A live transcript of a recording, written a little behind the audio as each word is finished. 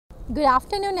Good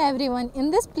afternoon, everyone.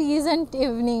 In this pleasant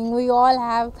evening, we all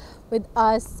have with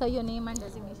us. So, your name and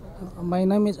designation. My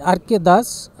name is R.K.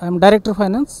 Das. I am Director of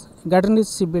Finance, Garden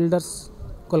Shipbuilders,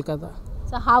 Kolkata.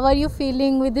 So, how are you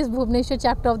feeling with this Bhubaneswar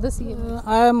chapter of the CMA?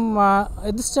 I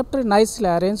am this chapter nicely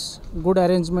arranged, good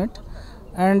arrangement,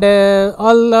 and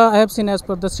all I have seen as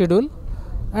per the schedule,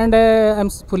 and I am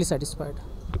fully satisfied.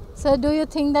 So, do you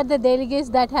think that the delegates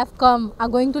that have come are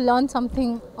going to learn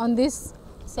something on this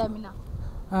seminar?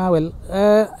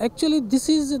 Actually, this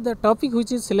is the topic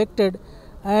which is selected.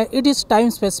 It is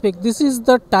time specific. This is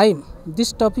the time.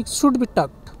 This topic should be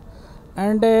talked,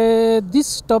 and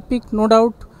this topic, no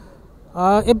doubt,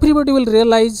 everybody will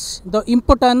realize the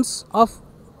importance of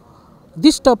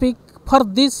this topic for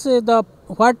this the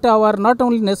what our not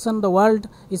only nation, the world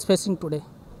is facing today.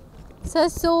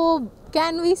 So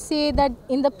can we say that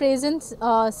in the present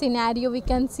scenario, we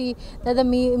can see that the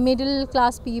middle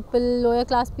class people, lower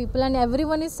class people, and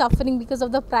everyone is suffering because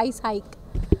of the price hike.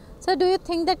 So do you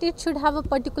think that it should have a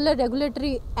particular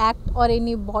regulatory act or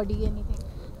any body, anything?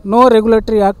 No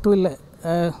regulatory act will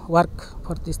work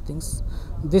for these things.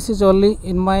 This is only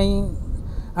in my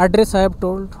address I have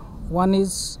told. One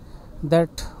is that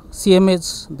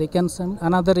CMAs they can send,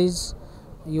 another is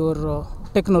your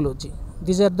technology.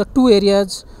 These are the two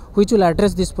areas which will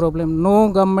address this problem.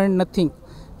 No government, nothing,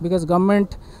 because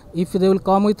government, if they will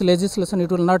come with legislation,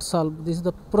 it will not solve. This is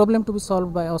the problem to be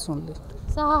solved by us only.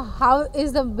 So how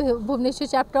is the Bhubaneswar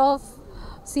chapter of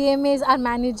CMAs are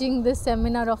managing this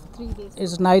seminar of 3 days?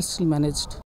 It's nicely managed.